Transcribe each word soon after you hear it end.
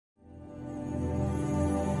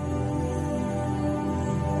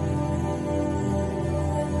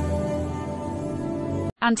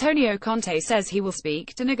Antonio Conte says he will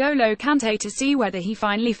speak to N'Golo Kante to see whether he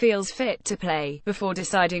finally feels fit to play, before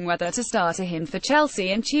deciding whether to start him for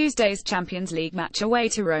Chelsea in Tuesday's Champions League match away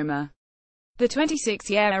to Roma. The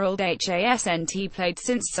 26-year-old HASNT played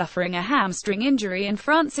since suffering a hamstring injury in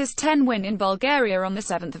France's 10 win in Bulgaria on the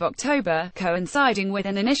 7th of October, coinciding with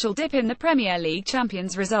an initial dip in the Premier League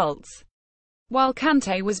champions' results. While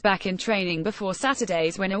Kante was back in training before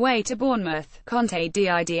Saturday's win away to Bournemouth, Conte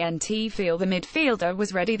didn't feel the midfielder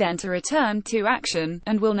was ready then to return to action,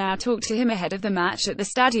 and will now talk to him ahead of the match at the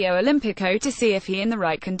Stadio Olimpico to see if he's in the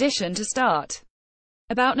right condition to start.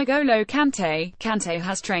 About N'Golo Kante, Kante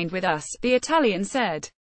has trained with us, the Italian said.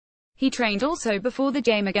 He trained also before the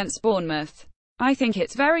game against Bournemouth. I think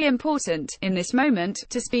it's very important, in this moment,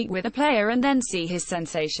 to speak with a player and then see his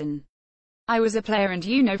sensation. I was a player and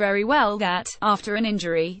you know very well that, after an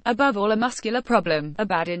injury, above all a muscular problem, a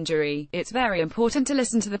bad injury, it's very important to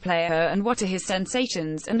listen to the player and what are his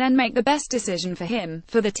sensations and then make the best decision for him,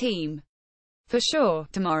 for the team. For sure,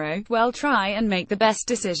 tomorrow, we'll try and make the best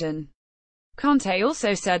decision. Conte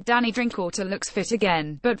also said Danny Drinkwater looks fit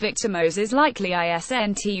again, but Victor Moses likely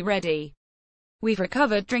isn't ready. We've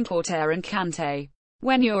recovered Drinkwater and Kante.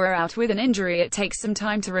 When you're out with an injury it takes some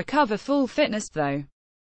time to recover full fitness though.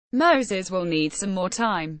 Moses will need some more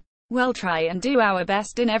time. We'll try and do our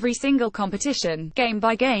best in every single competition, game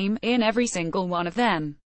by game, in every single one of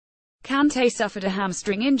them. Kante suffered a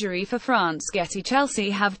hamstring injury for France. Chelsea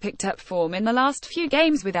have picked up form in the last few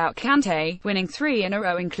games without Kante, winning 3 in a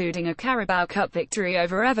row including a Carabao Cup victory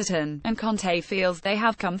over Everton, and Conte feels they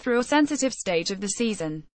have come through a sensitive stage of the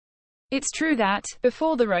season. It's true that,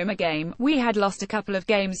 before the Roma game, we had lost a couple of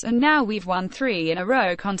games and now we've won 3 in a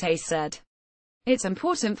row, Conte said. It's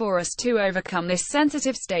important for us to overcome this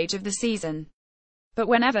sensitive stage of the season. But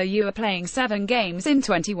whenever you are playing 7 games in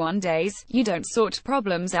 21 days, you don't sort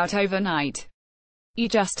problems out overnight. You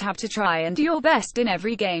just have to try and do your best in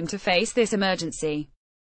every game to face this emergency.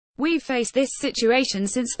 We've faced this situation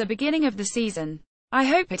since the beginning of the season. I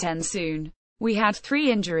hope it ends soon. We had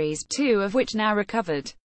 3 injuries, 2 of which now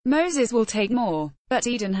recovered. Moses will take more. But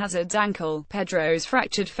Eden Hazard's ankle, Pedro's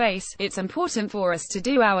fractured face, it's important for us to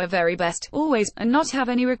do our very best, always, and not have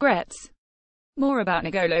any regrets. More about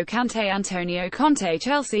N'Golo Kante. Antonio Conte,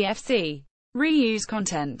 Chelsea FC. Reuse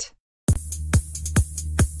content.